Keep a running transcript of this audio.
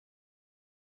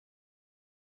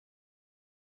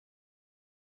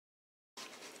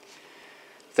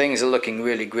things are looking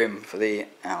really grim for the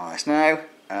Allies now,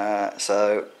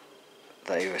 so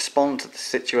they respond to the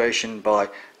situation by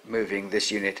moving this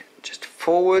unit just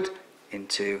forward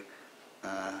into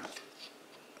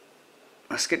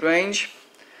musket range.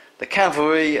 The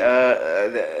cavalry,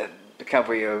 the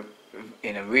cavalry are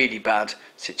in a really bad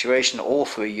situation. All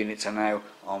three units are now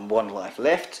on 1 life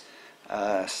left,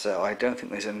 so I don't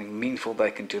think there's anything meaningful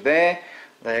they can do there.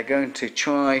 They're going to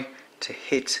try to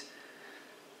hit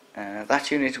that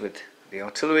unit with the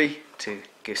artillery to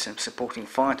give some supporting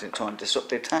fire to try and disrupt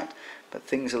the attack, but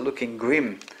things are looking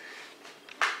grim.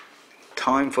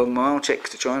 Time for morale checks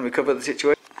to try and recover the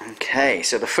situation. Okay,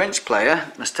 so the French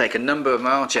player must take a number of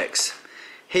morale checks.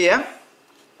 Here,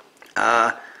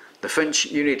 the French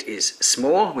unit is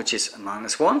small, which is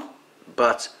 -1,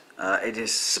 but it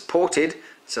is supported,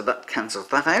 so that cancels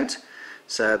that out.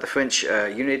 So the French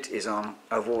unit is on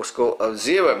overall score of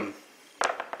 0.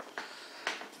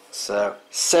 So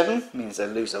 7 means they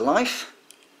lose a life,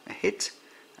 a hit,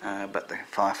 but the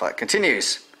firefight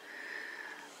continues.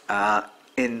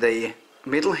 In the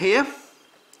middle here,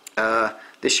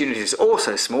 this unit is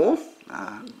also small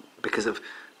because of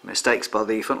mistakes by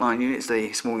the frontline units.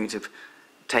 The small units have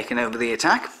taken over the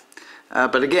attack,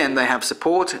 but again they have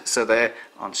support, so they're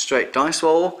on straight dice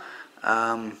roll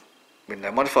with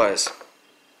no modifiers.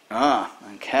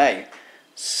 Okay,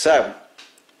 so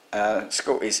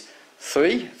score is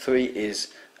 3. 3 is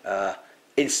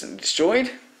instantly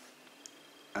destroyed.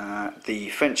 The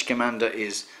French commander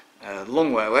is a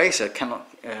long way away, so cannot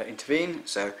intervene,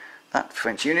 so that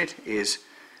French unit is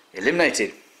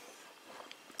eliminated.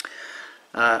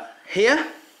 Here,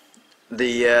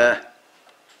 the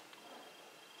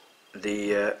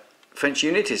French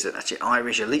unit is actually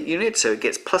Irish elite unit, so it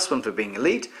gets +1 for being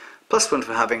elite, +1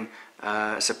 for having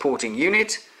supporting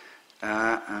unit,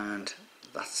 and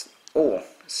that's all.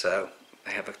 So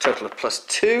they have a total of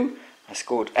 +2. I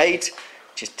scored 8,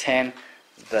 which is 10.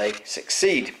 They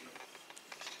succeed.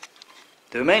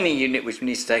 The remaining unit which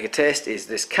needs to take a test is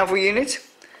this cavalry unit,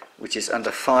 which is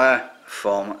under fire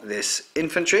from this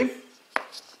infantry.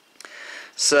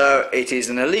 So it is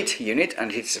an elite unit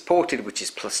and it is supported, which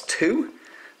is +2,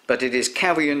 but it is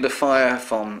cavalry under fire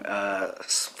from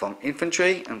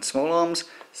infantry and small arms,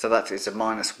 so that is a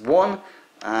 -1,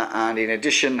 and in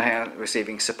addition they are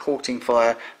receiving supporting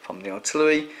fire from the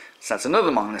artillery, so that's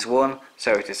another -1,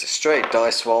 so it is a straight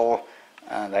dice roll,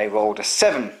 and they rolled a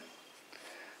 7.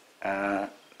 The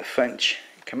French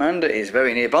commander is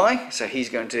very nearby, so he's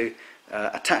going to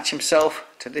attach himself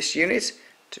to this unit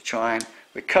to try and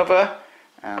recover,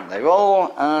 and they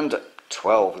roll, and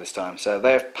 12 this time, so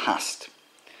they've passed.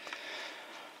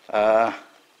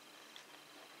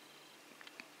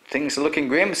 Things are looking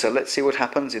grim, so let's see what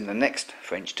happens in the next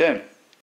French turn.